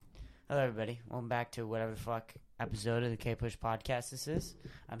Hello, everybody. Welcome back to whatever the fuck episode of the K-Push podcast this is.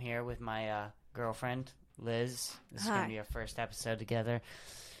 I'm here with my girlfriend, Liz. This is going to be our first episode together.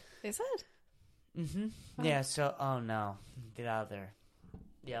 Is it? Mm-hmm. Oh. Yeah, so, oh no. The other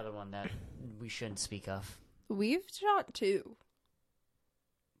one that we shouldn't speak of. We've shot 2.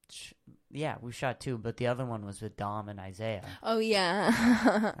 Yeah, we shot 2, but the other one was with Dom and Isaiah. Oh, yeah.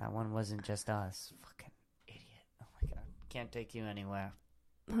 That one wasn't just us. Fucking idiot. Oh my god. Can't take you anywhere.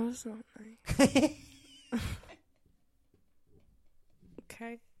 That was not nice.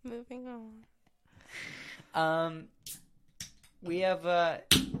 Okay, moving on. We have,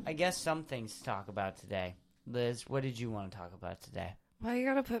 I guess, some things to talk about today. Liz, what did you want to talk about today? Why you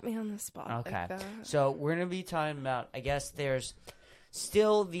gotta put me on the spot Okay. like that? So we're going to be talking about, I guess there's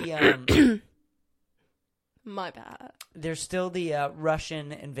still the, My bad. there's still the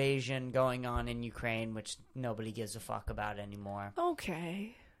Russian invasion going on in Ukraine, which nobody gives a fuck about anymore.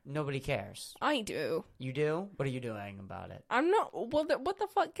 Okay. Nobody cares. I do. You do? What are you doing about it? I'm not. What the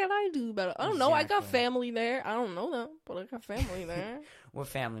fuck can I do about it? I don't know. I got Exactly. family there. I don't know them, but I got family there. What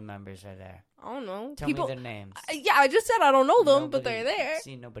family members are there? I don't know. Tell People. me their names. Yeah, I just said I don't know them, but Nobody- they're there.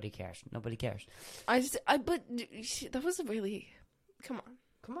 See, nobody cares. Nobody cares. But that was really. Come on.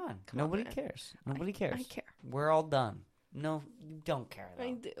 Come on. Come Nobody on, man. cares. Nobody cares. I care. We're all done. No, you don't care, though.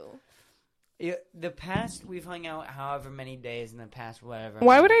 I do. The past, we've hung out however many days in the past, whatever.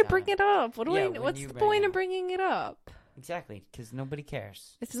 Why would I amount of bring time. it up? What do Yeah, I? when What's you the bring point it of up. bringing it up? Exactly, because nobody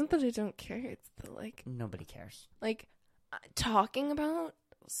cares. It's not that I don't care. It's that Nobody cares. Talking about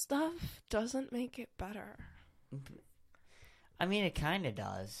stuff doesn't make it better. I mean, it kind of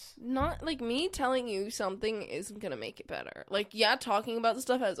does. Not like me telling you something isn't gonna make it better. Talking about the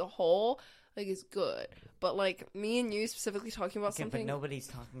stuff as a whole, is good. But me and you specifically talking about Okay, something. but nobody's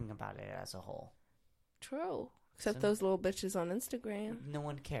talking about it as a whole. True. Except So- those little bitches on Instagram. No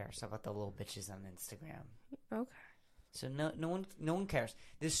one cares about the little bitches on Instagram. Okay. So no one cares.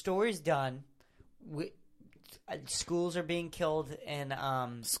 The story's done. Schools are being killed in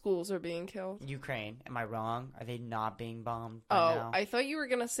Schools are being killed. Ukraine. Am I wrong? Are they not being bombed right now? I thought you were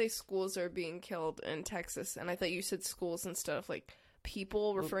gonna say schools are being killed in Texas, and I thought you said schools instead of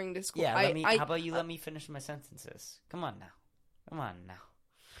people referring to school. Yeah, how about you let me finish my sentences? Come on now.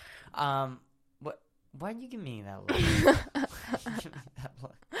 Why'd you give me that look? That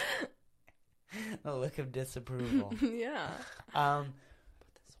look. A look of disapproval. Yeah.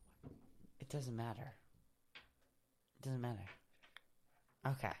 It doesn't matter. It doesn't matter.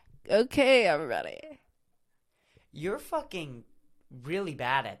 Okay. Okay, everybody. You're fucking really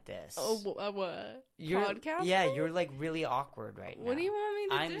bad at this. Oh, what? You're, Podcast? Yeah, you're really awkward right now. What do you want me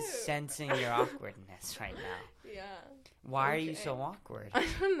to I'm do? sensing your awkwardness right now. Yeah. Why are you Okay. so awkward? I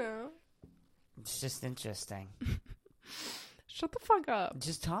don't know. It's just interesting. Shut the fuck up.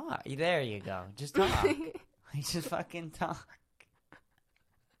 Just talk. There you go. Just talk. Just fucking talk.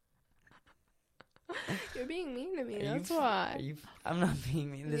 You're being mean to me. Are That's you- why. I'm not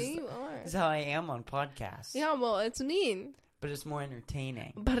being mean. Yeah, you are. This is how I am on podcasts. Yeah, well, it's mean. But it's more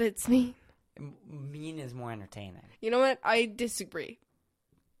entertaining. But it's mean. Mean is more entertaining. You know what? I disagree.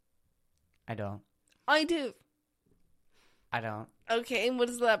 I don't. I do. I don't. Okay, and what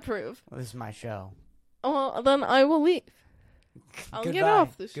does that prove? Well, this is my show. Well, then I will leave. I'll get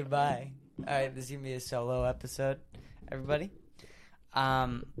off the show. Goodbye. All right, this is going to be a solo episode, everybody.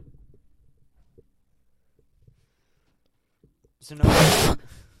 So no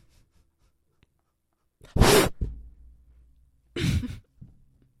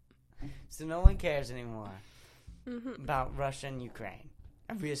So no one cares anymore about Russia and Ukraine.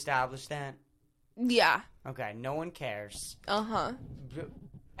 Have we established that? Yeah. Okay, no one cares. Uh-huh.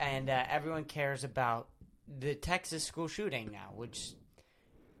 And everyone cares about the Texas school shooting now, which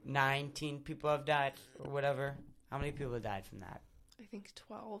 19 people have died or whatever. How many people have died from that? I think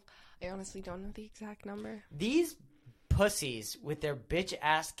 12. I honestly don't know the exact number. These pussies with their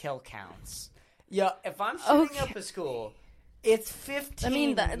bitch-ass kill counts. Yeah, if I'm shooting up a school, it's 15 I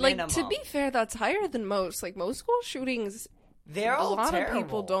mean, minimum. to be fair, that's higher than most. Most school shootings, They're a all lot terrible. of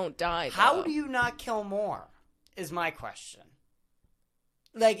people don't die, How though. do you not kill more, is my question.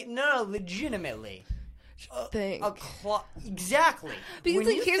 No, legitimately. Think. Exactly. Because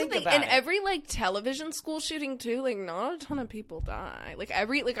When you here's the think thing, about in it, every television school shooting too, not a ton of people die.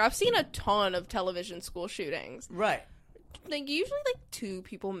 I've seen a ton of television school shootings. right. Usually 2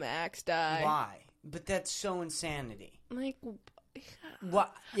 people max die. Why? But that's so insanity.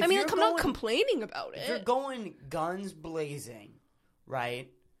 What? If I mean, you're I'm not going- complaining about If you're it. going guns blazing, right?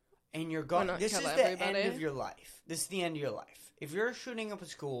 And you're Why going. not This is kill the everybody? end of your life. This is the end of your life. If you're shooting up a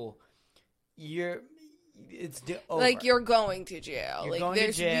school, you're it's over. Like, you're going to jail. You're like, going to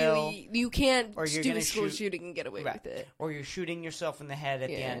there's jail, really... You can't or you're do gonna a school shoot- shooting and get away Right. with it. Or you're shooting yourself in the head at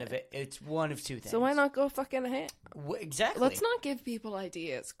the end of it. It's one of two things. So why not go fucking ahead? Exactly. Let's not give people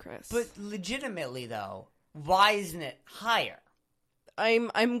ideas, Chris. But legitimately, though, why isn't it higher?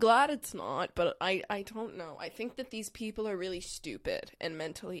 I'm glad it's not, but I don't know. I think that these people are really stupid and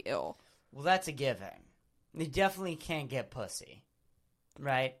mentally ill. Well, that's a given. They definitely can't get pussy,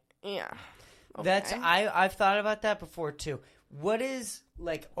 right? Yeah. Okay. That's I've thought about that before too. What is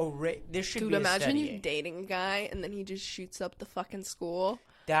like there should Dude, be a imagine study. you dating a guy and then he just shoots up the fucking school.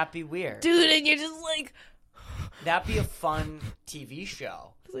 That'd be weird. Dude, and you're just like... That'd be a fun TV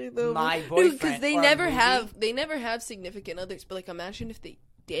show. My My boyfriend, boyfriend. because they or a never movie. have significant others. But like, imagine if they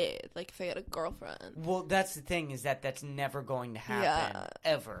did, like if they had a girlfriend. Well, that's the thing is that's never going to happen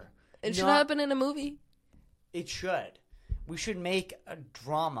ever. It should happen in a movie. It should. We should make a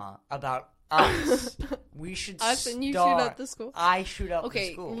drama about us. We should Us and you shoot up the school. I shoot up the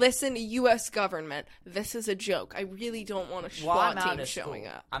Okay, school. listen, U.S. government. This is a joke. I really don't want a SWAT team showing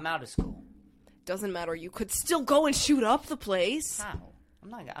up. I'm out of school. Doesn't matter. You could still go and shoot up the place. How?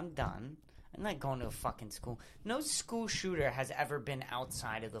 I'm done. I'm not going to a fucking school. No school shooter has ever been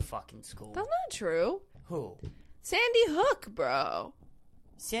outside of the fucking school. That's not true. Who? Sandy Hook, bro.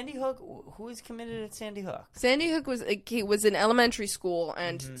 Sandy Hook? Who is committed at Sandy Hook? Sandy Hook was in elementary school,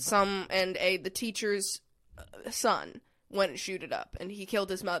 and Mm-hmm. the teacher's son went and shoot it up, and he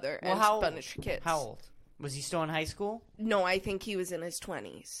killed his mother and how a bunch of kids. How old? Was he still in high school? No, I think he was in his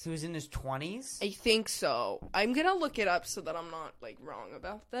 20s. He was in his 20s? I think so. I'm gonna look it up so that I'm not like wrong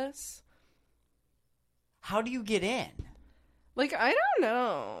about this. How do you get in? Like, I don't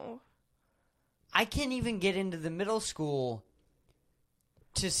know. I can't even get into the middle school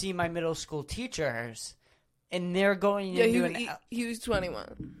to see my middle school teachers, and they're going into he was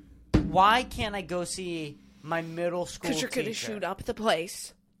 21. Why can't I go see my middle school teacher? Because you're gonna shoot up the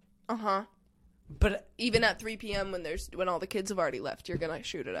place. Uh-huh. But even at 3 p.m. when all the kids have already left, you're gonna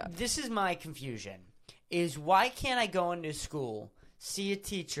shoot it up. This is my confusion. Is why can't I go into school, see a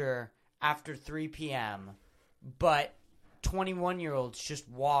teacher after 3 p.m., but 21-year-olds just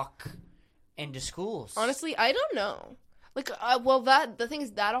walk into schools? Honestly, I don't know. Like, the thing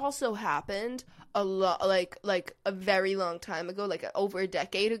is, that also happened a lot, like a very long time ago, like over a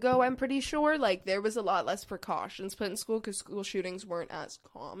decade ago, I'm pretty sure. Like, there was a lot less precautions put in school because school shootings weren't as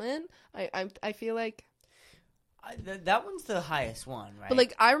common. I feel like. That one's the highest one, right? But,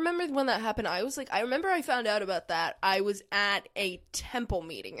 like, I remember when that happened, I remember I found out about that. I was at a temple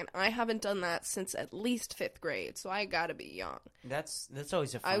meeting, and I haven't done that since at least 5th grade, so I gotta be young. That's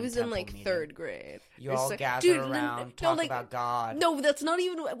always a fun I was in, temple like, meeting. 3rd grade. You all gather around, talk about God. No, that's not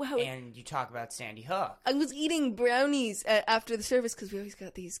even how and you talk about Sandy Hook. I was eating brownies after the service because we always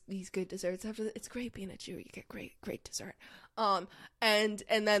got these good desserts. It's great being a Jew. You get great dessert. And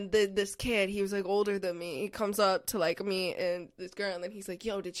then this kid, he was like older than me. He comes up to like me and this girl, and then he's like,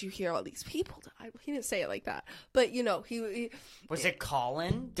 "Yo, did you hear all these people die?" He didn't say it like that, but you know, he was it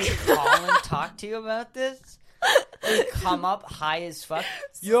Colin? Did Colin talk to you about this? He come up high as fuck.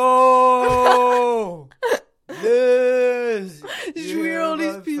 Yo, Liz, did you hear all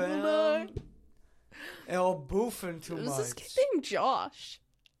these people die? And all boofing too much. Was this kid named Josh?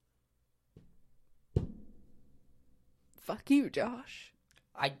 Fuck you, Josh.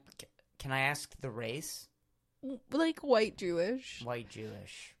 Can I ask the race? Like white Jewish. White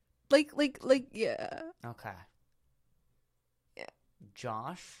Jewish. Like yeah. Okay. Yeah.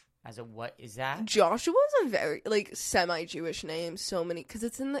 Josh as a what is that? Joshua's a very like semi-Jewish name. So many because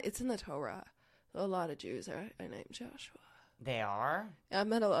it's in the Torah. A lot of Jews are named Joshua. They are. Yeah, I've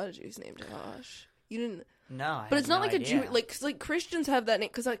met a lot of Jews named Josh. You didn't. No, but it's not like idea. a Jew. Like Christians have that name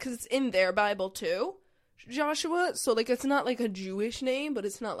because it's in their Bible too. Joshua, so like it's not like a Jewish name, but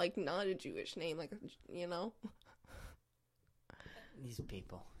it's not like not a Jewish name, like you know. These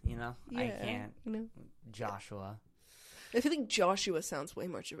people, you know, yeah, I can't. You know, Joshua. I feel like Joshua sounds way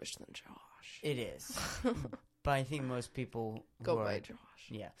more Jewish than Josh. It is, but I think most people go by Josh.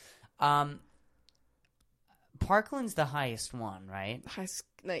 Yeah. Parkland's the highest one, right?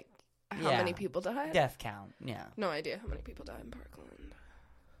 Like how many people died? Death count. Yeah. No idea how many people died in Parkland.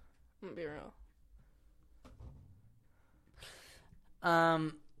 I'm gonna be real.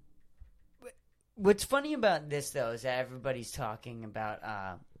 What's funny about this though is that everybody's talking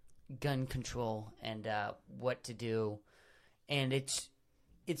about gun control and what to do, and it's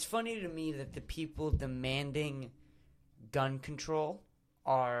funny to me that the people demanding gun control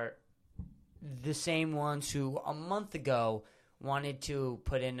are the same ones who a month ago wanted to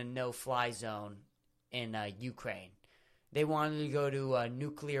put in a no-fly zone in Ukraine. They wanted to go to a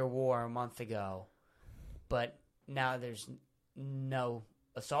nuclear war a month ago. but now there's no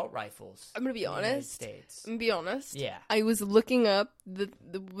assault rifles. I'm gonna be in the United honest. States. I'm gonna be honest. Yeah. I was looking up the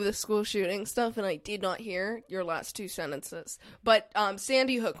school shooting stuff, and I did not hear your last two sentences. But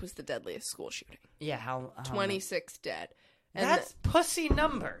Sandy Hook was the deadliest school shooting. Yeah, how 26 dead. And that's pussy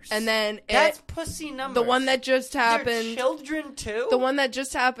numbers. And then that's pussy numbers. the one that just They're happened. children too. The one that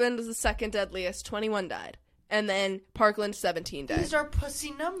just happened was the second deadliest. 21 died, and then Parkland 17 died. These are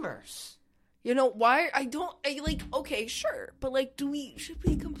pussy numbers. You know why? Okay, sure, but like, should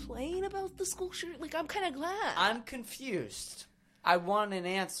we complain about the school shooting? Like, I'm kind of glad. I'm confused. I want an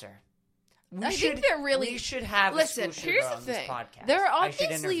answer. I think they're really. We should have. Listen, a school shooter here's on the this thing. podcast. There are I should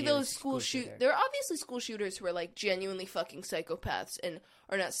obviously interview those a school shooter. There are obviously school shooters who are like genuinely fucking psychopaths and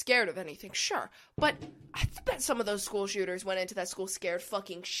are not scared of anything. Sure, but I bet some of those school shooters went into that school scared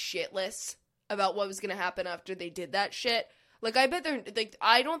fucking shitless about what was going to happen after they did that shit. Like, I bet they're like,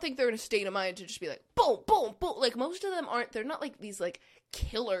 I don't think they're in a state of mind to just be like, boom, boom, boom. Like, most of them aren't. They're not like these like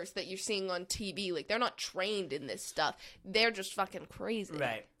killers that you're seeing on TV. Like, they're not trained in this stuff. They're just fucking crazy.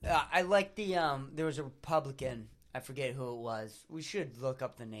 Right. I like the there was a Republican. I forget who it was. We should look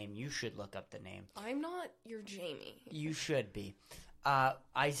up the name. You should look up the name. I'm not your Jamie. You should be.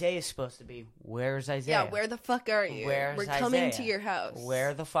 Isaiah's supposed to be. Where's Isaiah? Yeah, where the fuck are you? Where's We're coming Isaiah? to your house.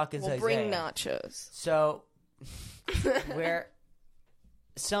 Where the fuck is we'll Isaiah? bring nachos. So, where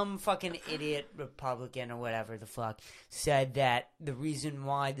some fucking idiot Republican or whatever the fuck said that the reason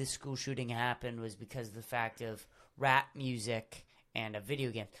why the school shooting happened was because of the fact of rap music and a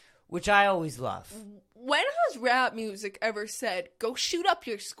video game, which I always love. When has rap music ever said, go shoot up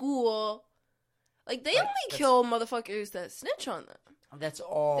your school? Like, they only kill motherfuckers that snitch on them. That's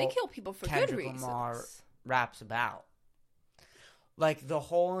all They kill people for Kendrick good reasons. Lamar raps about. Like, the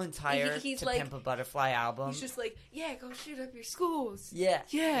whole entire He's To like- Pimp a Butterfly album. He's just like, yeah, go shoot up your schools. Yeah.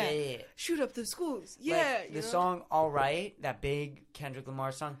 Yeah. Shoot up the schools. Yeah. Like, the song All Right, that big Kendrick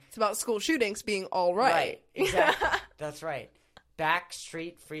Lamar song. It's about school shootings being all right. Exactly. That's right.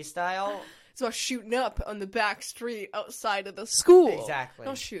 Backstreet Freestyle. It's about shooting up on the back street outside of the school. Exactly.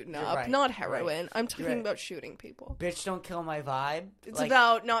 Not shooting You're up, right. not You're heroin. right. I'm talking You're right. about shooting people. Bitch, don't kill my vibe. It's Like,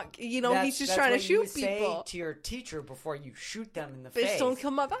 about not, he's just that's trying to what you shoot would people. say to your teacher before you shoot them in the Bitch, face. don't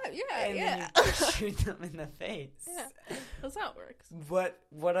kill my vibe. Yeah, and yeah. then you shoot them in the face. Yeah. That's how it works.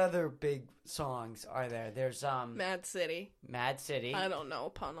 What other big songs are there? There's Mad City. Mad City. I don't know a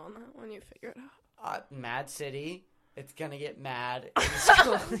pun on that one. You figure it out. Mad City. It's gonna get mad. In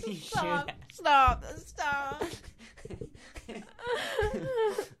school. You shoot Stop.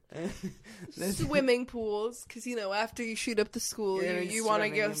 Swimming pools, because, after you shoot up the school, You're gonna be you want to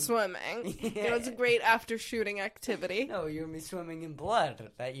go swimming swimming. Yeah. It's a great after-shooting activity. No, you're gonna be swimming in blood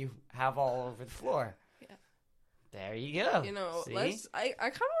that you have all over the floor. Yeah. There you go. See? I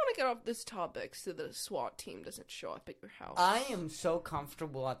kind of want to get off this topic so the SWAT team doesn't show up at your house. I am so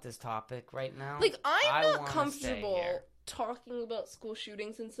comfortable at this topic right now. Like, I'm not wanna stay comfortable here. talking about school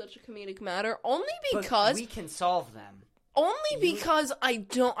shootings in such a comedic manner, only But because we can solve them.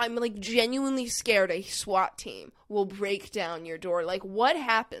 I'm like genuinely scared a SWAT team will break down your door. Like, what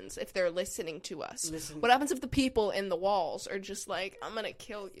happens if they're listening to us? What happens if the people in the walls are just like, I'm gonna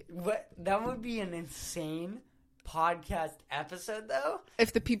kill you? That would be an insane podcast episode, though.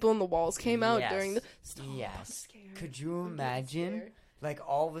 If the people in the walls came out Yes. during the... Yes. I'm scared. Could you I'm getting imagine, scared. like,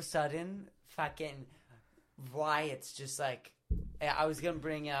 all of a sudden, fucking riots just like... I was going to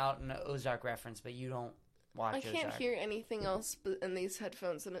bring out an Ozark reference, but you don't watch I Ozark. can't hear anything else but in these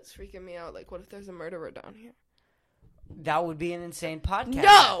headphones, and it's freaking me out. Like, what if there's a murderer down here? That would be an insane podcast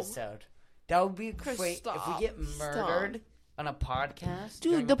No! episode. That would be Chris, great. stop. If we get murdered on a podcast.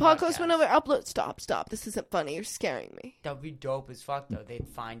 Dude, during the a podcast went over. Upload. Stop. This isn't funny. You're scaring me. That would be dope as fuck, though. They'd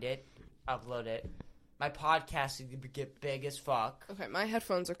find it, upload it. My podcast would get big as fuck Okay, my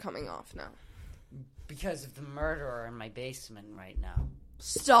headphones are coming off now. because of the murderer in my basement right now.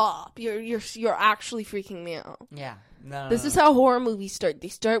 Stop. You're actually freaking me out. Yeah. No. This is how horror movies start. They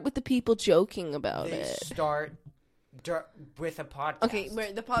start with the people joking about They it. start with a podcast. Okay,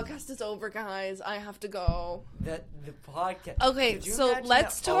 the podcast is over, guys. I have to go. The podcast. Okay, Could you so imagine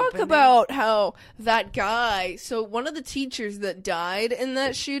let's the talk opening? about how that guy. So one of the teachers that died in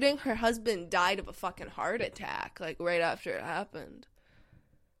that shooting, her husband died of a fucking heart attack, like right after it happened.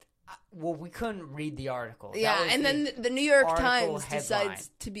 Well, we couldn't read the article. That Yeah, was and the then the New York article Times headline. decides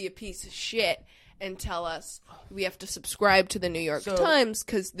to be a piece of shit and tell us we have to subscribe to the New York So- Times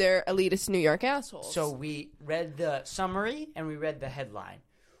because they're elitist New York assholes. So we read the summary and we read the headline.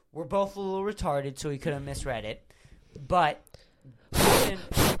 We're both a little retarded, so we could have misread it. But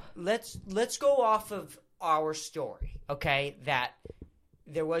let's go off of our story, okay? That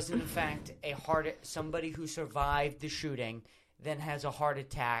there was in fact somebody who survived the shooting, then has a heart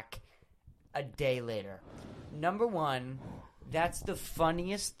attack a day later. Number one, that's the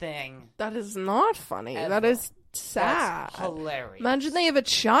funniest thing. That is not funny. Ever. That is sad. That's hilarious. Imagine they have a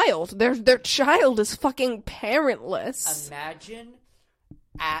child. Their child is fucking parentless. Imagine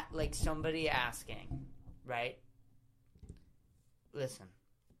somebody asking, right? Listen,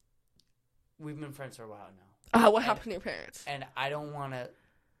 we've been friends for a while now. What happened to your parents? And I don't want to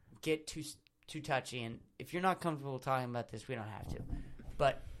get too touchy. And if you're not comfortable talking about this, we don't have to.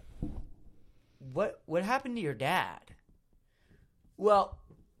 But what happened to your dad? Well,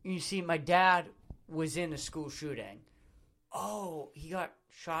 you see, my dad was in a school shooting. Oh, he got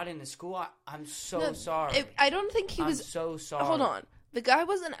shot in the school? I'm so sorry. I don't think he was... I'm so sorry. Hold on. The guy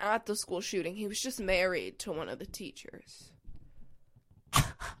wasn't at the school shooting. He was just married to one of the teachers.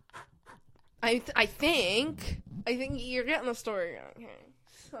 I think you're getting the story wrong here.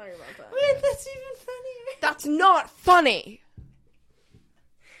 Sorry about that. Wait, that's even funnier. That's not funny.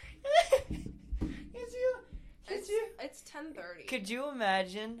 It's 10:30. Could you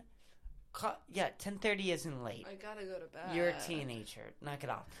imagine? Yeah, 10:30 isn't late. I gotta go to bed. You're a teenager. Knock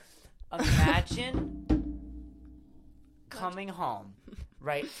it off. Imagine coming home,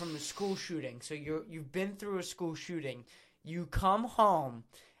 right, from a school shooting. So you've been through a school shooting. You come home,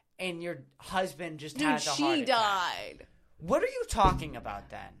 and your husband just has a heart attack. She died. What are you talking about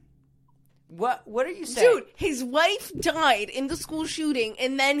then? What are you saying? Dude, his wife died in the school shooting,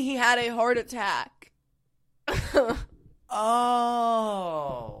 and then he had a heart attack.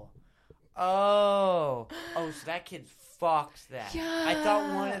 Oh, so that kid fucked that. Yeah. I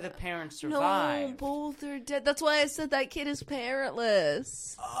thought one of the parents survived. No, both are dead. That's why I said that kid is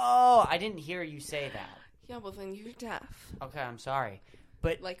parentless. Oh, I didn't hear you say that. Yeah, well then you're deaf. Okay, I'm sorry.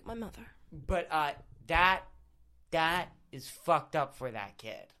 But Like my mother. But that is fucked up for that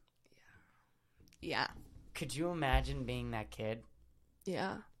kid. Yeah. Could you imagine being that kid?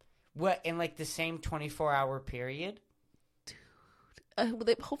 Yeah. What, in like the same 24-hour period?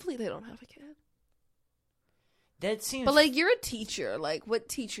 Hopefully they don't have a kid. That seems... But like, you're a teacher. Like, what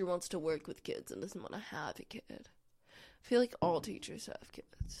teacher wants to work with kids and doesn't want to have a kid? I feel like all teachers have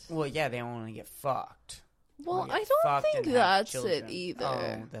kids. Well, yeah, they only get fucked. Well, Get I don't fucked think and have that's children. it either.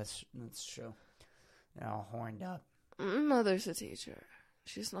 Oh, that's true. They're all horned up. My mother's a teacher.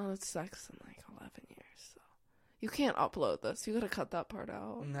 She's not had sex in like 11 years. So you can't upload this. You gotta cut that part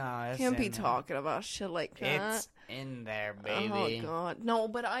out. No, it's Can't be in there. talking about shit like that. It's in there, baby. Oh god, no!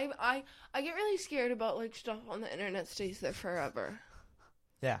 But I get really scared about like stuff on the internet stays there forever.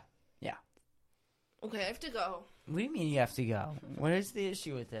 Yeah. Okay, I have to go. What do you mean you have to go? What is the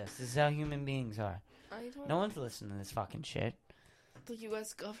issue with this? This is how human beings are. I don't. No one's listening to this fucking shit. The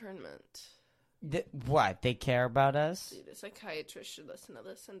U.S. government. What? They care about us? Dude, a psychiatrist should listen to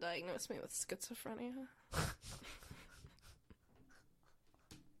this and diagnose me with schizophrenia.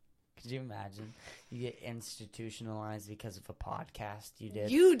 Could you imagine? You get institutionalized because of a podcast you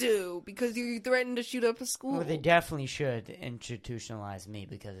did. You do, because you threatened to shoot up a school. Well, they definitely should institutionalize me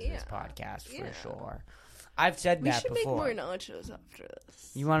because of this podcast, for sure. I've said that before. We should make more nachos after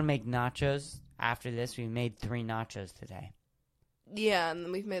this. You want to make nachos after this? We made 3 nachos today. Yeah, and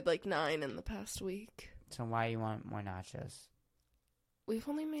then we've made like 9 in the past week. So why you want more nachos? We've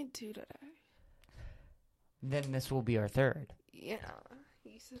only made 2 today. Then this will be our 3rd. Yeah.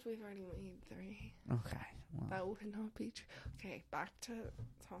 You said we've already made 3. Okay. Well. That would not be true. Okay, back to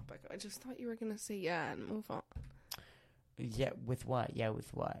topic. I just thought you were going to say yeah and move on. Yeah, with what? Yeah,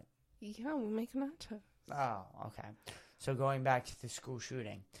 with what? Yeah, we'll make nachos. Oh, okay. So going back to the school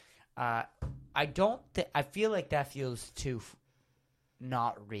shooting. I feel like that feels too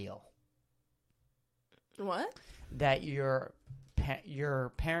not real. What? That your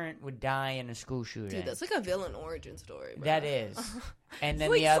parent would die in a school shooting. Dude, that's like a villain origin story, bro. That is. And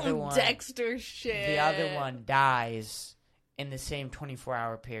then like the other some one, Dexter shit. the other one dies in the same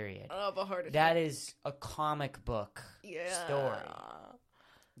 24-hour period. Of a heart attack. That is a comic book story.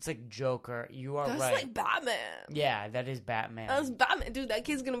 It's like Joker. You are That's right. like Batman. Yeah, that is Batman. That's Batman. Dude, that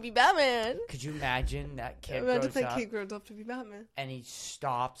kid's gonna be Batman. Could you imagine that kid Imagine grows that up kid grows up to be Batman. and he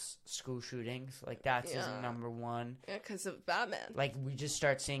stops school shootings? Like, that's his number one. Yeah, because of Batman. Like, we just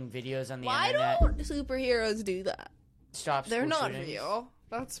start seeing videos on the Why internet. don't superheroes do that? Stop school They're not shootings. real.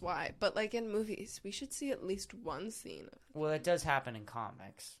 That's why. But, like, in movies, we should see at least one scene of it. Well, it does happen in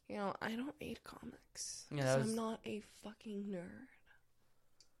comics. You know, I don't read comics. Yeah, Because that was- I'm not a fucking nerd.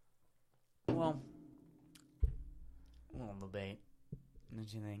 Well, we'll debate.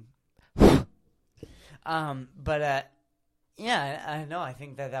 What you think? Yeah, I know. I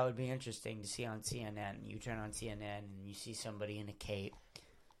think that would be interesting to see on CNN. You turn on CNN and you see somebody in a cape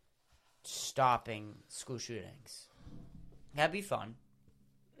stopping school shootings. That'd be fun.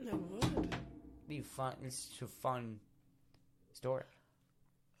 It would. Be fun. It's a fun story.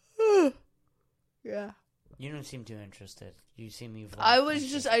 Yeah. You don't seem too interested. You seem you've. I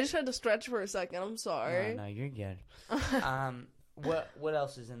just had to stretch for a second. I'm sorry. No, you're good. What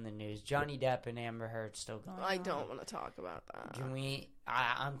else is in the news? Johnny Depp and Amber Heard still going on. I don't want to talk about that. Can we?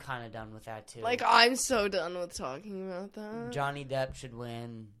 I'm kind of done with that too. Like, I'm so done with talking about that. Johnny Depp should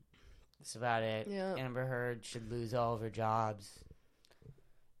win. That's about it. Yeah. Amber Heard should lose all of her jobs.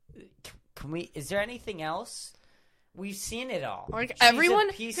 Can we? Is there anything else? We've seen it all. Like, She's everyone,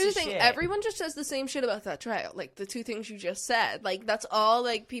 a piece here's the of thing, shit. everyone just says the same shit about that trial. Like, the two things you just said. Like, that's all,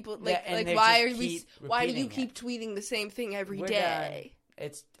 like, people, like, Yeah, and they why just why do you repeating keep tweeting the same thing every We're day?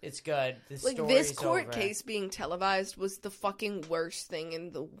 It's good. The Like, story's this court over. case being televised was the fucking worst thing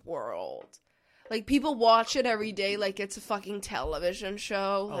in the world. Like, people watch it every day like it's a fucking television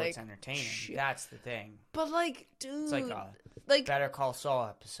show. Oh, like, it's entertaining. shit. That's the thing. But, like, dude. It's like a like, Better Call Saul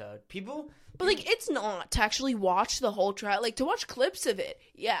episode. People... but, like, it's not to actually watch the whole trial. Like, to watch clips of it,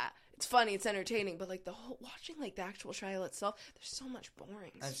 yeah, it's funny, it's entertaining. But, like, watching, like, the actual trial itself, there's so much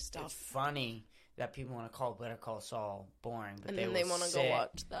boring stuff. It's funny that people want to call Better Call Saul boring, but And they then will they want to sit go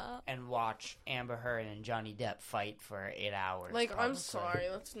watch that. and watch Amber Heard and Johnny Depp fight for 8 hours. Like, probably. I'm sorry,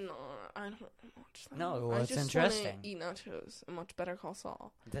 that's not. I don't watch that. No, well, I it's just interesting. Eat nachos and watch Better Call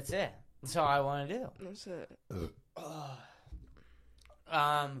Saul. That's it. That's all I want to do. That's it.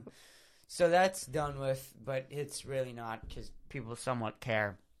 So that's done with, but it's really not because people somewhat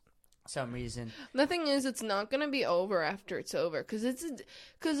care. For some reason. The thing is, it's not gonna be over after it's over, because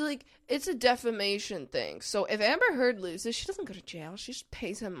it's a defamation thing. So if Amber Heard loses, she doesn't go to jail. She just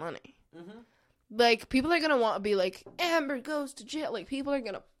pays him money. Mm-hmm. Like, people are gonna want to be like, Amber goes to jail. Like, people are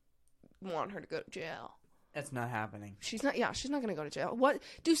gonna want her to go to jail. That's not happening. She's not gonna go to jail. What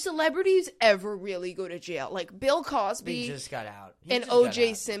do celebrities ever really go to jail? Like Bill Cosby He just got out. He and just got O.J.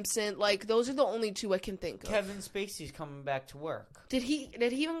 out. Simpson. Like, those are the only two I can think of. Kevin Spacey's coming back to work. Did he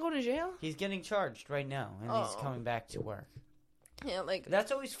even go to jail? He's getting charged right now, and he's coming back to work. Yeah, like,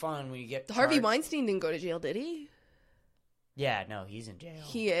 That's always fun when you get Harvey charged. Weinstein didn't go to jail, did he? Yeah, no, he's in jail.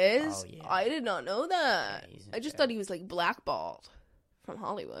 He is? Oh, yeah. I did not know that. Yeah, he's in I just jail. thought he was, like, blackballed from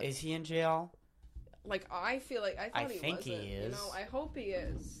Hollywood. Is he in jail? Like, I feel like, I thought he think wasn't. he is. You know, I hope he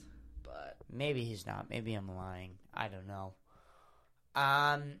is. But Maybe he's not. Maybe I'm lying. I don't know.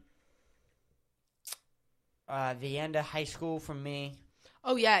 The end of high school for me.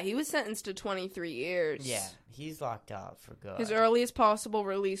 oh yeah, he was sentenced to 23 years. Yeah, he's locked up for good. His earliest possible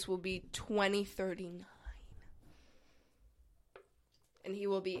release will be 2039. And he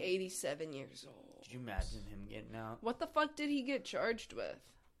will be 87 years old. Could you imagine him getting out? What the fuck did he get charged with?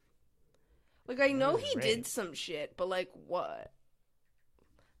 Like, I know he Rape. did some shit, but, like, what?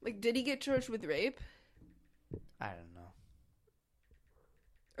 Like, did he get charged with rape? I don't know.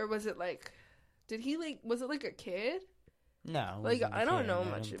 Or was it, like... was it, like, a kid? No. it Like, wasn't a I don't kid. know I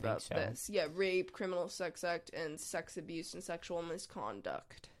much think about so. this. Yeah, rape, criminal sex act, and sex abuse and sexual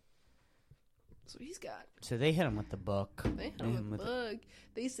misconduct. So he's got... So they hit him with the book. They hit him with a bug.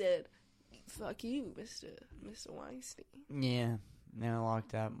 They said, fuck you, Mr. Weinstein. Yeah. They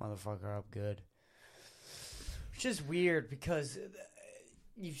locked that motherfucker up good. Which is weird because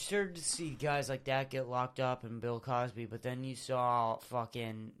you've started to see guys like that get locked up and Bill Cosby, but then you saw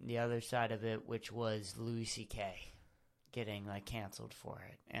fucking the other side of it, which was Louis C.K. getting, like, canceled for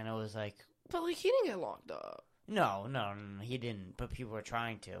it. And it was like... But, like, he didn't get locked up. No, he didn't, but people were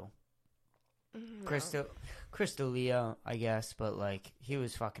trying to. No. Chris D'Elia, I guess, but, like, he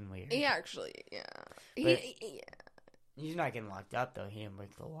was fucking weird. He actually, yeah. But- Yeah. He's not getting locked up, though. He didn't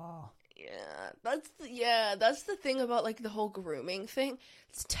break the law. That's the thing about, like, the whole grooming thing.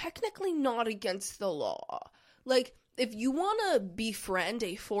 It's technically not against the law. Like, if you want to befriend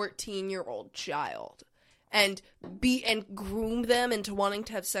a 14-year-old child and groom them into wanting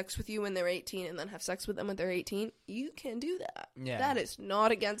to have sex with you when they're 18 and then have sex with them when they're 18, you can do that. Yeah. That is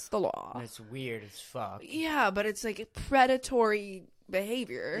not against the law. And it's weird as fuck. Yeah, but it's like predatory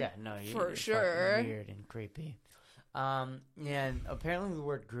behavior. Yeah, no, for you're sure. fucking weird and creepy. Yeah, and apparently the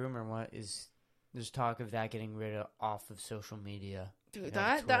word groomer there's talk of that getting off of social media. Dude,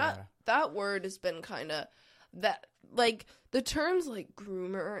 Like that word has been kind of that, like, the terms like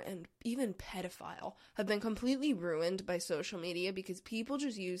groomer and even pedophile have been completely ruined by social media because people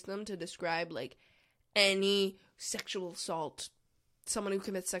just use them to describe, like, any sexual assault, someone who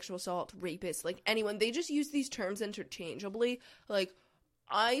commits sexual assault, rapist, like, anyone. They just use these terms interchangeably. Like,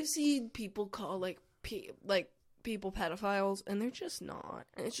 I've seen people call, like, people pedophiles, and they're just not.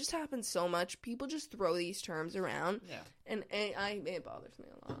 And it just happens so much. People just throw these terms around, Yeah. and it bothers me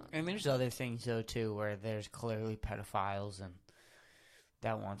a lot. And there's other things, though, too, where there's clearly pedophiles, and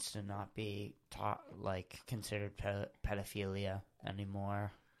that wants to not be considered pedophilia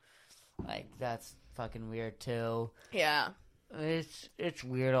anymore. Like, that's fucking weird, too. Yeah. It's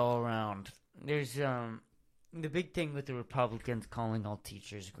weird all around. There's, the big thing with the Republicans calling all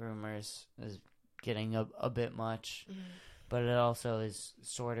teachers groomers is getting a bit much. Mm-hmm. But it also is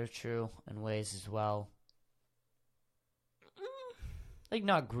sort of true in ways as well. Like,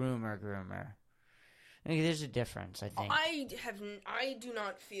 not groomer. Like, there's a difference, I think. I do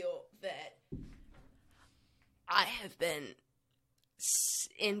not feel that I have been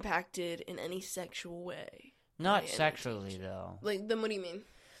impacted in any sexual way. Not sexually, though. Like, then what do you mean?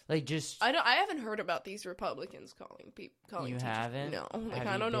 Like, just... I haven't heard about these Republicans calling You teachers. haven't? No. Like, Have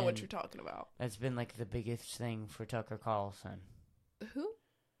I you don't know what been- you're talking about. That's been, like, the biggest thing for Tucker Carlson. Who?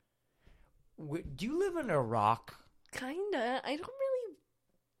 Do you live under a rock? Kinda. I don't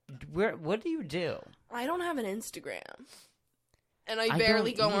really... What do you do? I don't have an Instagram. And I I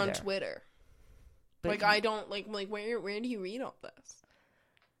barely don't go on either. Twitter. But Like, I don't... Like, where do you read all this?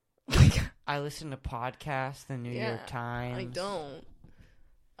 I listen to podcasts, the New York Times. I don't.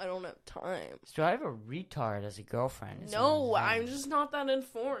 I don't have time. So I have a retard as a girlfriend. is No, what I'm I'm saying. just not that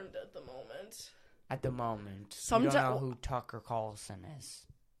informed at the moment. At the moment. Someti- You don't know who Tucker Carlson is.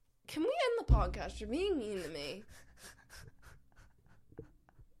 Can we end the podcast? You're being mean to me.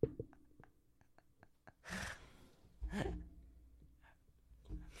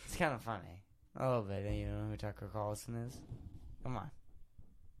 It's kind of funny. A little bit. You know who Tucker Carlson is? Come on.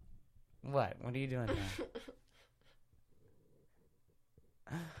 What? What are you doing now?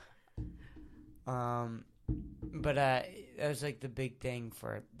 But that was like the big thing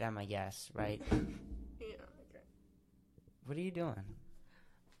for them, I guess, right? Yeah, okay. What are you doing?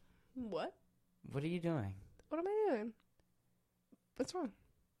 What? What are you doing? What am I doing? What's wrong?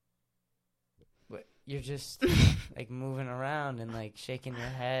 What? You're just like moving around and like shaking your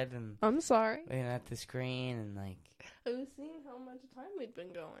head and I'm sorry. looking at the screen and like I was seeing how much time we'd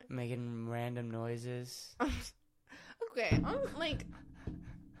been going. making random noises. Okay, I'm like...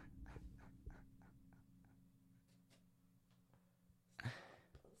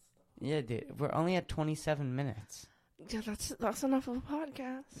 Yeah, dude. We're only at 27 minutes. Yeah, that's enough of a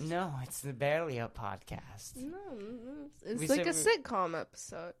podcast. No, it's the Barely Up podcast. No, it's We like said a sitcom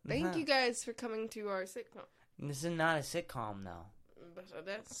episode. Thank Uh-huh. you guys for coming to our sitcom. This is not a sitcom, though. But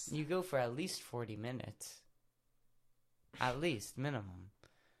that's... You go for at least 40 minutes. At least, minimum.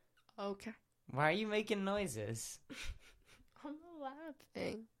 Okay. Why are you making noises? I'm not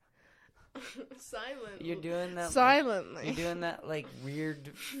laughing. Silently. You're doing that. Silently. You're doing that like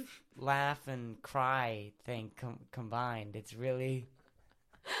weird laugh and cry thing combined. It's really.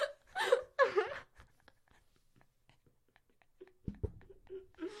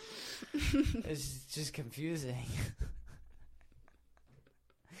 It's just confusing.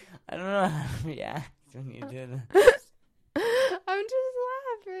 I don't know how to react when you do that. I'm just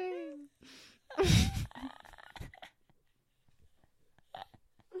laughing.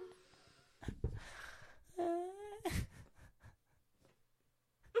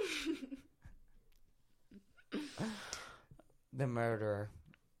 The murderer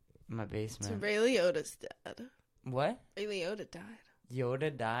in my So basement. Ray Liotta's dead. What? Ray Liotta died.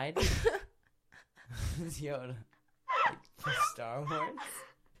 Yoda died? Who's Yoda? Like, Star Wars?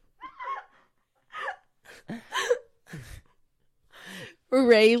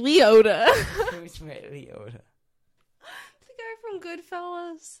 Ray Liotta. Who's Ray Liotta? The guy from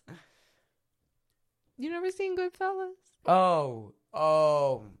Goodfellas. You never seen Goodfellas?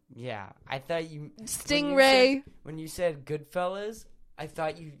 Oh, yeah. I thought you... Stingray. When you said Goodfellas, I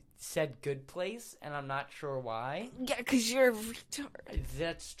thought you said Good Place, and I'm not sure why. Yeah, because you're a retard.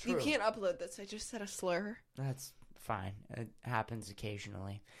 That's true. You can't upload this. I just said a slur. That's fine. It happens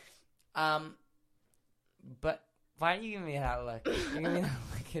occasionally. But why do you give me that look? You give me that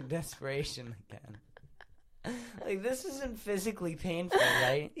look of desperation again. Like, this isn't physically painful,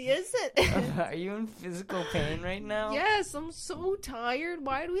 right? Yes, it Are you in physical pain right now? Yes, I'm so tired.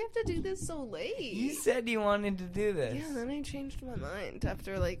 Why do we have to do this so late? You said you wanted to do this. Yeah, then I changed my mind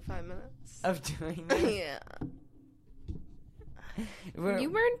after like 5 minutes. Of doing this? Yeah. We're-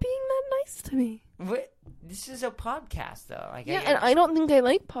 You weren't being that nice to me. This is a podcast, though. Like, Yeah, and I don't think I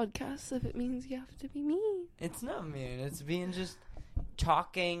like podcasts if it means you have to be mean. It's not mean. It's being just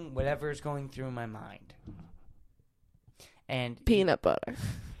talking whatever's going through my mind. And Peanut butter.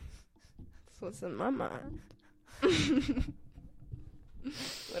 That's what's in my mind.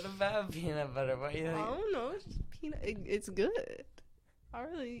 what about peanut butter? What do you I think? don't know. It's just peanut. It's good. I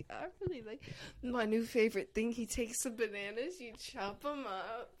really like my new favorite thing. He takes the bananas, you chop them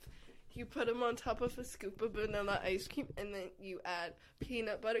up, you put them on top of a scoop of vanilla ice cream, and then you add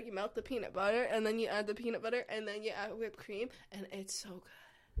peanut butter. You melt the peanut butter, and then you add the peanut butter, and then you add whipped cream, and it's so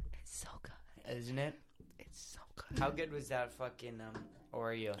good. It's so good. Isn't it? It's so good. How good was that fucking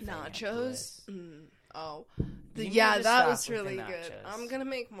Oreo thing at Nachos? Bliss? Oh. You need Yeah, to that stop was with the really good. nachos. I'm gonna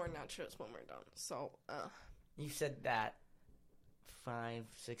make more nachos when we're done. So, You said that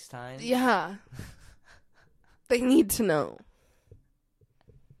 5-6 times? yeah. They need to know.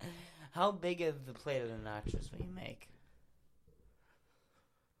 How big of the plate of the nachos will you make?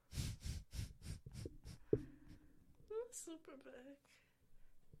 Super big.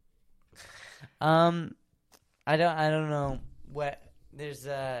 I don't know what. There's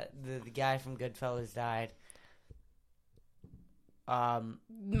the guy from Goodfellas died.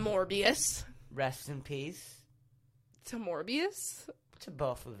 Morbius. Rest in peace To Morbius? to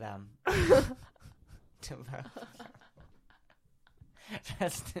both of them. To both.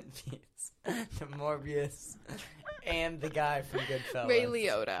 Rest in peace to Morbius and the guy from Goodfellas. Ray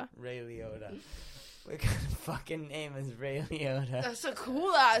Liotta. Ray Liotta. What kind of fucking name is Ray Liotta? That's a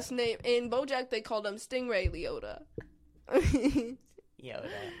cool ass name. In BoJack, they called him Stingray Liotta. Yoda.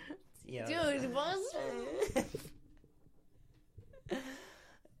 Dude, what's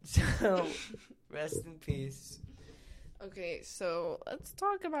So, rest in peace. Okay, so let's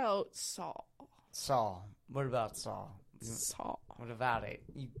talk about Saw. Saul. What about Saul? Saw. What about it?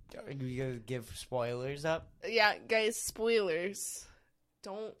 Are you gonna give spoilers up? Yeah, guys, spoilers.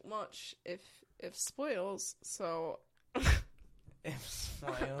 Don't watch if spoils. So If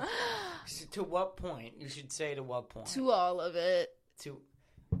spoil. To what point? You should say to what point. to all of it, To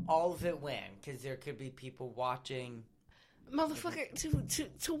all of it when? Because there could be people watching. motherfucker.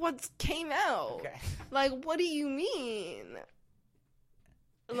 To what came out. Okay. Like, what do you mean?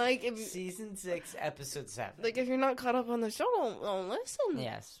 Like if Season 6, episode 7. if you're not caught up on the show, don't listen.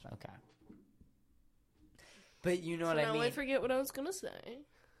 Yes, okay. But you know So what I now mean? I forget what I was gonna say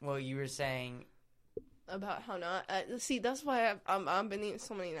Well, you were saying. about how not. See, that's why I've been eating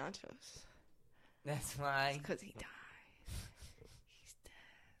so many nachos. That's why. Because he died. He's dead.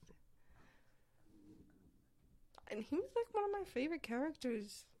 And he was like one of my favorite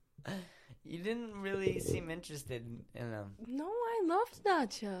characters. You didn't really seem interested in him. No, I loved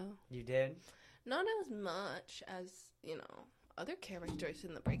Nacho. You did? Not as much as, other characters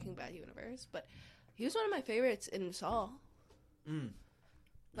in the Breaking Bad universe, but he was one of my favorites in Saw. Mm.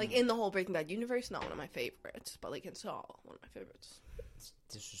 Like, in the whole Breaking Bad universe, not one of my favorites, but like in Saw, one of my favorites. It's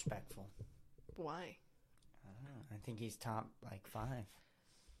disrespectful. Why? I don't know. I think he's top, 5.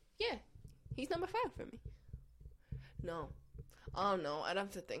 Yeah, he's number 5 for me. No. Oh, no, I'd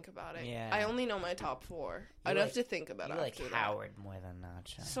have to think about it. Yeah. I only know my top 4. I'd have to think about it. You like Howard more than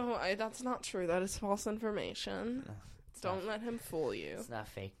Nacho. So, that's not true. That is false information. No, it's Don't not, let him fool you. It's not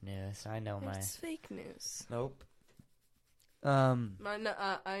fake news. I know my... It's fake news. Nope. Yeah,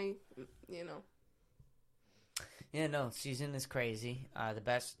 no, season is crazy. The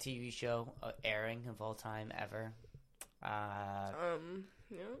best TV show airing of all time ever. Yeah.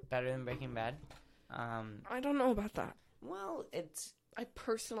 Better than Breaking Bad. I don't know about that. Well, it's... I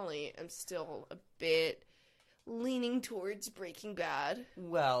personally am still a bit leaning towards Breaking Bad,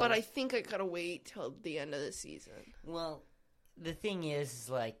 Well... but I think I gotta wait till the end of the season. Well, the thing is,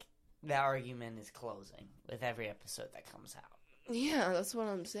 the argument is closing with every episode that comes out. Yeah, that's what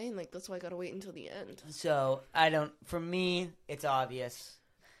I'm saying. Like, that's why I gotta wait until the end. So, for me, it's obvious.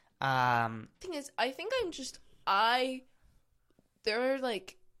 Thing is, I think there are,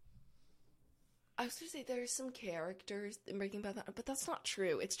 I was gonna say there are some characters in Breaking Bad, but that's not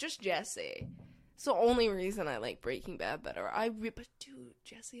true. It's just Jesse. It's the only reason I like Breaking Bad better. But dude,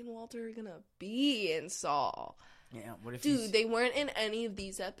 Jesse and Walter are gonna be in Saw. Yeah, what if Dude, they weren't in any of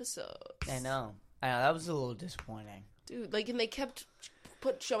these episodes. I know, that was a little disappointing. Dude, and they kept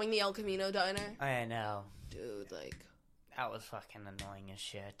showing the El Camino diner. I know. Dude, that was fucking annoying as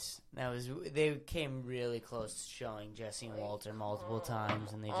shit. They came really close to showing Jesse and Walter multiple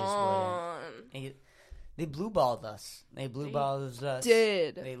times, and they just wouldn't. They blue-balled us. They blue-balled us.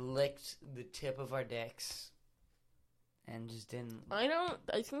 Did. They licked the tip of our dicks, and just didn't. I don't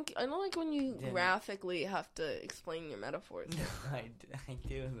like when you graphically have to explain your metaphors. I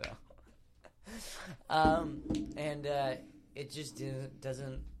do though. And it just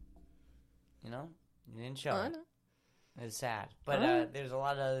doesn't, you didn't show I it. know. It's sad. But there's a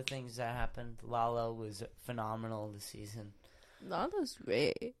lot of other things that happened. Lalo was phenomenal this season. Lalo's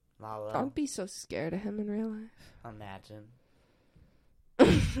great. Lalo. Don't be so scared of him in real life. Imagine.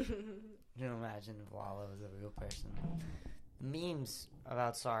 You can imagine if Lala was a real person. The memes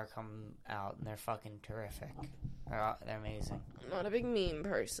about Sar come out and they're fucking terrific. They're amazing. I'm not a big meme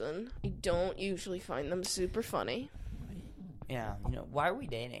person. I don't usually find them super funny. Yeah, why are we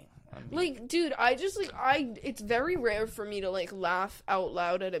dating? Like, dude, it's very rare for me to, like, laugh out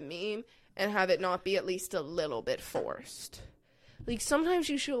loud at a meme and have it not be at least a little bit forced. Like, sometimes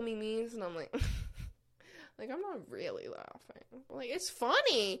you show me memes and I'm like, like, I'm not really laughing. Like, it's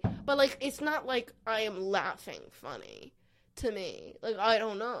funny, but, like, it's not like I am laughing funny to me. Like, I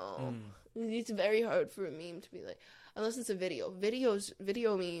don't know. It's very hard for a meme to be like, unless it's a video.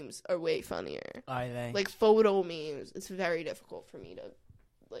 Video memes are way funnier. Are they? Like, photo memes, it's very difficult for me to,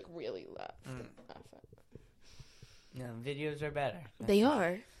 like, really laugh at. No, videos are better. They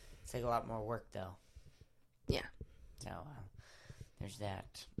are. It's like a lot more work, though. Yeah. So, there's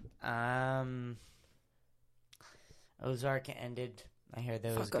that. Ozark ended. I heard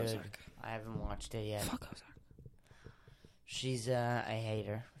that was good. Ozark. I haven't watched it yet. Fuck Ozark. She's, I hate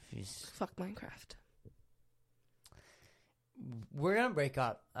her. Fuck Minecraft. We're gonna break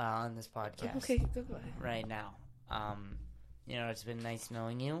up on this podcast. Okay, goodbye. Right now. It's been nice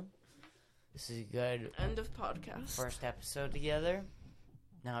knowing you. This is a good End of podcast. first episode together.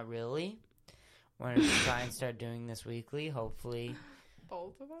 Not really. We're gonna try and start doing this weekly. Hopefully,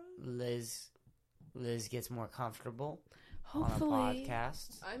 Both of us. Liz gets more comfortable Hopefully. on a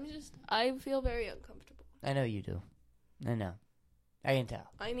podcast. I feel very uncomfortable. I know you do. I know. I can tell.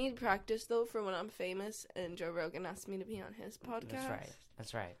 I need practice, though, for when I'm famous and Joe Rogan asks me to be on his podcast.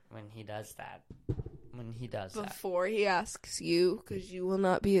 That's right. When he does that. Before he asks you, because you will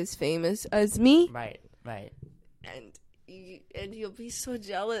not be as famous as me. Right. And you'll be so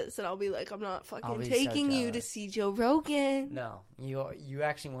jealous, and I'll be like, I'm not fucking so taking you to jealous. see Joe Rogan. No. You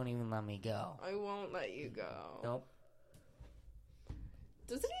actually won't even let me go. I won't let you go. Nope.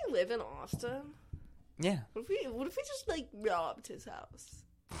 Doesn't he live in Austin? Yeah. What if we just, like, robbed his house?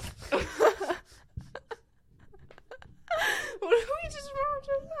 What if we just robbed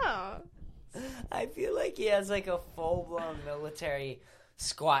his house? I feel like he has like a full-blown military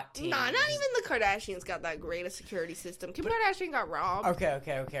SWAT team. Nah, not even the Kardashians got that great a security system. Kim Kardashian got robbed.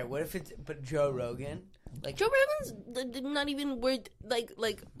 Okay. What if but Joe Rogan? Like Joe Rogan's not even worth like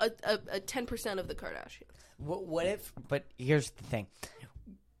a 10% of the Kardashians. What if? But here's the thing: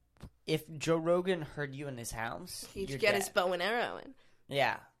 if Joe Rogan heard you in his house, He'd you're get dead. his bow and arrow in.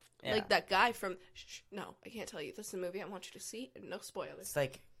 Yeah. Like that guy from. No, I can't tell you. This is a movie I want you to see. No spoilers. It's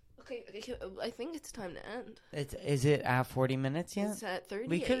like. Okay, I think it's time to end. Is it at 40 minutes yet? It's at 38.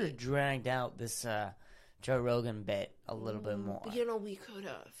 We could have dragged out this Joe Rogan bit a little bit more. We could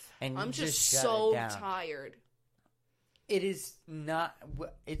have. And I'm you just shut so it down. tired. It is not.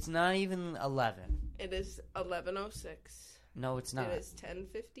 It's not even 11. It is 11:06. No, it's not. It is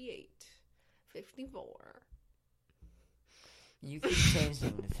 10:58. 54. You keep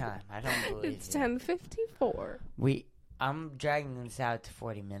changing the time. I don't believe It's you. 10:54. I'm dragging this out to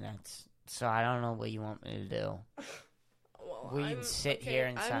 40 minutes, so I don't know what you want me to do. Well, We can sit here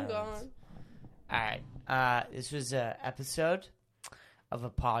in silence. Gone. All right. This was an episode of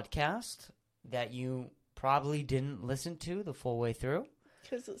a podcast that you probably didn't listen to the full way through.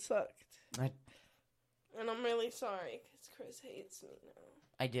 Because it sucked. And I'm really sorry, because Chris hates me now.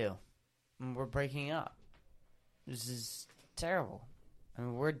 I do. And we're breaking up. This is terrible. I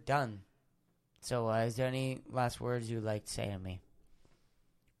mean, we're done. So, is there any last words you'd like to say to me?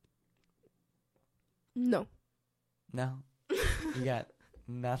 No. No? You got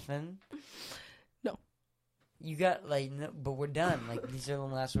nothing? No. You got, no, but we're done. These are the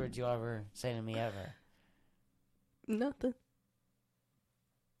last words you'll ever say to me ever. Nothing.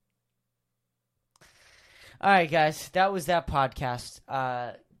 All right, guys. That was that podcast.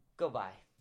 Goodbye.